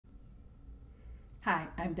Hi,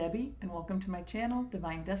 I'm Debbie, and welcome to my channel,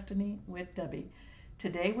 Divine Destiny with Debbie.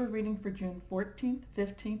 Today we're reading for June 14th,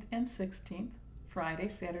 15th, and 16th, Friday,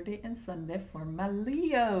 Saturday, and Sunday for my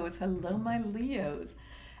Leos. Hello, my Leos.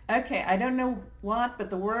 Okay, I don't know what,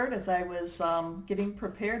 but the word, as I was getting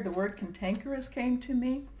prepared, the word cantankerous came to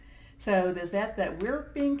me. So is that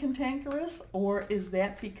we're being cantankerous, or is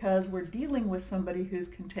that because we're dealing with somebody who's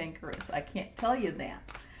cantankerous? I can't tell you that.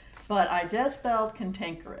 But I just felt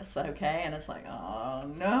cantankerous, okay? And it's like, oh,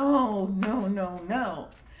 no, no, no, no.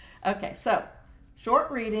 Okay, so short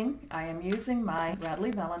reading. I am using my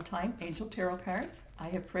Radleigh Valentine Angel Tarot cards. I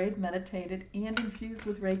have prayed, meditated, and infused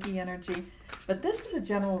with Reiki energy. But this is a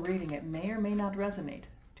general reading. It may or may not resonate.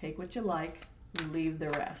 Take what you like, leave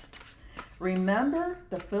the rest. Remember,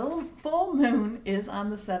 the full moon is on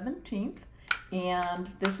the 17th, and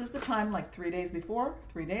this is the time, like 3 days before,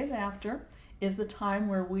 3 days after, is the time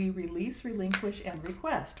where we release, relinquish, and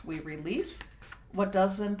request. We release what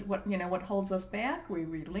holds us back. We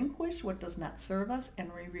relinquish what does not serve us,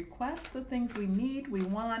 and we request the things we need, we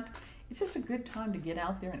want. It's just a good time to get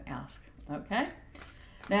out there and ask, okay?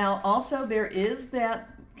 Now, also, there is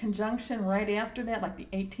that conjunction right after that, like the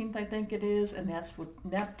 18th, I think it is, and that's with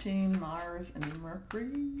Neptune, Mars, and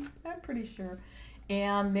Mercury, I'm pretty sure.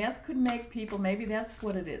 And that could make people, maybe that's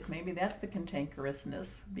what it is. Maybe that's the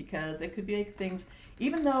cantankerousness, because it could be things,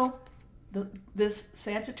 even though this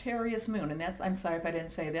Sagittarius moon, and that's, I'm sorry if I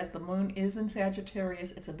didn't say that, the moon is in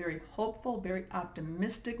Sagittarius. It's a very hopeful, very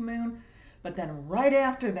optimistic moon. But then right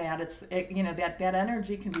after that, that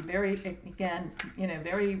energy can be very, again,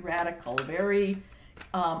 very radical, very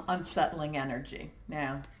unsettling energy.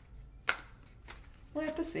 Now, we'll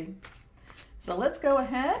have to see. So let's go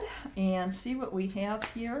ahead and see what we have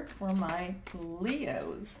here for my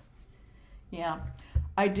Leos. Yeah,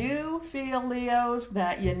 I do feel, Leos,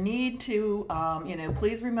 that you need to,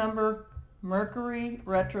 please remember Mercury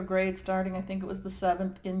retrograde starting, I think it was the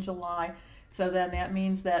 7th in July. So then that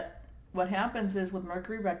means that what happens is with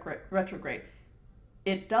Mercury retrograde,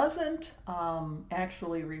 it doesn't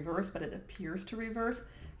actually reverse, but it appears to reverse.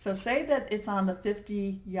 So say that it's on the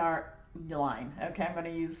 50-yard line. Okay, I'm going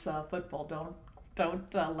to use football.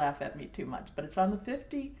 Don't laugh at me too much, but it's on the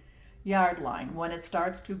 50-yard line when it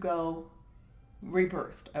starts to go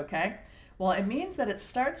reversed. Okay, well, it means that it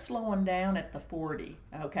starts slowing down at the 40.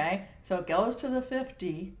 Okay, so it goes to the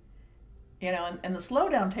 50, and the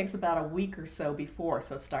slowdown takes about a week or so before.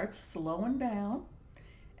 So it starts slowing down,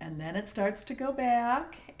 and then it starts to go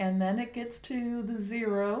back, and then it gets to the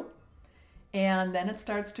 0. And then it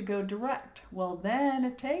starts to go direct. Well, then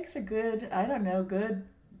it takes a good,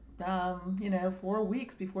 4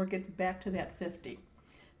 weeks before it gets back to that 50.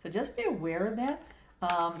 So just be aware of that.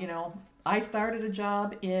 I started a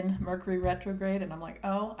job in Mercury retrograde, and I'm like,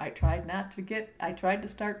 oh, I tried to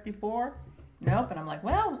start before. Nope. And I'm like,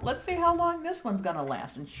 well, let's see how long this one's going to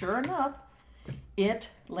last. And sure enough, it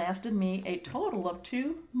lasted me a total of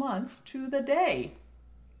 2 months to the day.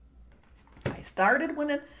 I started when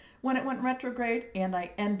it went retrograde, and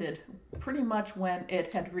I ended pretty much when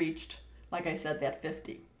it had reached, like I said, that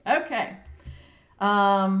 50. Okay.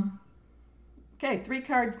 Okay, 3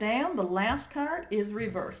 cards down. The last card is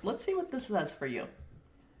reversed. Let's see what this says for you.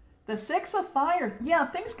 The 6 of Fire. Yeah,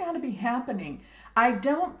 things got to be happening. I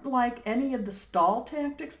don't like any of the stall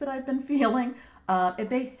tactics that I've been feeling.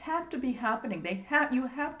 They have to be happening. You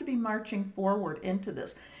have to be marching forward into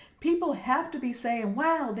this. People have to be saying,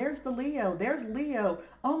 wow, there's the Leo, there's Leo.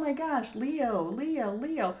 Oh my gosh, Leo, Leo,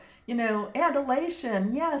 Leo.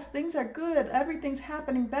 Adulation. Yes, things are good. Everything's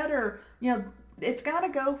happening better. It's got to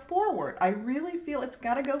go forward. I really feel it's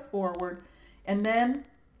got to go forward. And then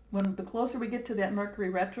when the closer we get to that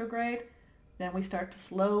Mercury retrograde, then we start to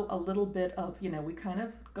slow a little bit of, we kind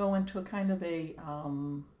of go into a kind of a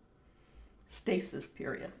stasis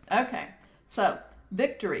period. Okay, so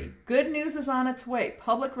victory. Good news is on its way.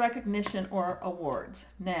 Public recognition or awards.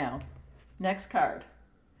 Now, next card.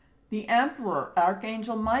 The Emperor,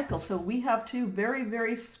 Archangel Michael. So we have 2 very,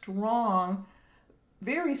 very strong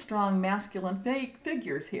masculine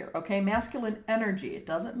figures here. Okay, masculine energy. It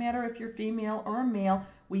doesn't matter if you're female or male.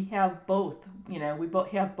 We have both. We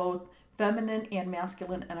both have both feminine and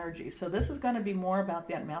masculine energy. So this is going to be more about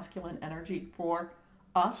that masculine energy for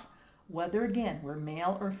us, whether, again, we're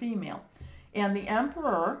male or female. And the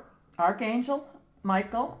Emperor, Archangel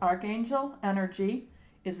Michael, Archangel energy,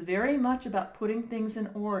 is very much about putting things in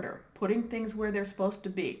order, putting things where they're supposed to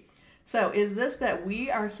be. So is this that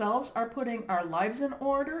we ourselves are putting our lives in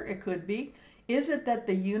order? It could be. Is it that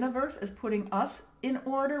the universe is putting us in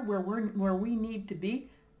order where we need to be?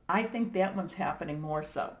 I think that one's happening more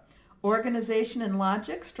so. Organization and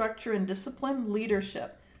logic, structure and discipline,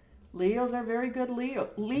 leadership. Leos are very good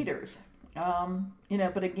leaders.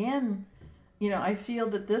 But again, I feel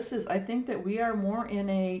that I think that we are more in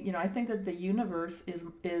I think that the universe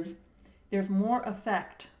there's more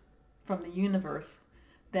effect from the universe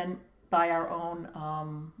than by our own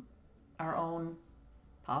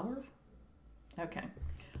powers. Okay.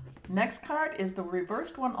 Next card is the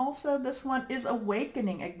reversed one also. This one is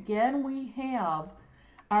awakening. Again, we have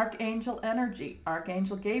Archangel energy,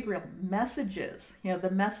 Archangel Gabriel, messages,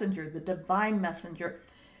 the messenger, the divine messenger.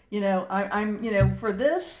 I'm for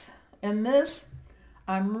this and this,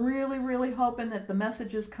 I'm really, really hoping that the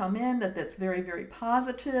messages come in, that's very, very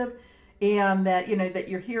positive, and that, that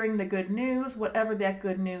you're hearing the good news, whatever that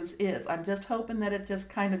good news is. I'm just hoping that it just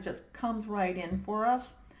kind of just comes right in for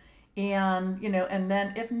us. And, and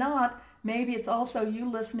then if not, maybe it's also you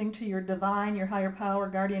listening to your divine, your higher power,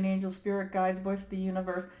 guardian angel, spirit guides, voice of the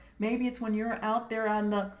universe. Maybe it's when you're out there on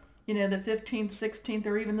the, the 15th, 16th,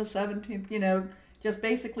 or even the 17th, just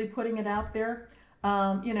basically putting it out there,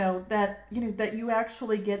 that you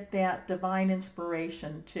actually get that divine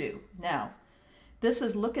inspiration too. Now, this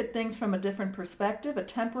is look at things from a different perspective, a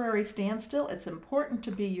temporary standstill. It's important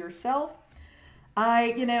to be yourself.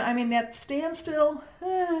 That standstill,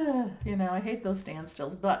 I hate those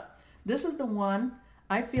standstills, but this is the one.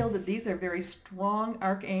 I feel that these are very strong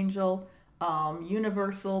archangel,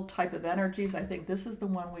 universal type of energies. I think this is the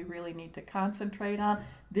one we really need to concentrate on.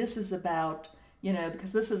 This is about,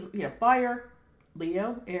 because this is, fire,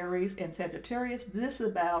 Leo, Aries, and Sagittarius. This is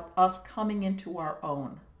about us coming into our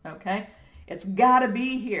own, okay? It's got to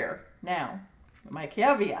be here. Now, my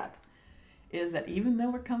caveat is that even though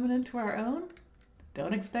we're coming into our own,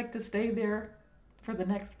 don't expect to stay there for the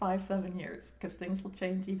next 5-7 years, because things will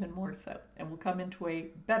change even more so, and we'll come into a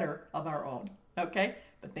better of our own, okay?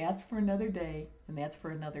 But that's for another day, and that's for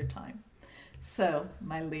another time. So,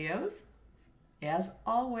 my Leos, as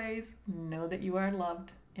always, know that you are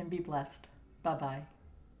loved and be blessed. Bye-bye.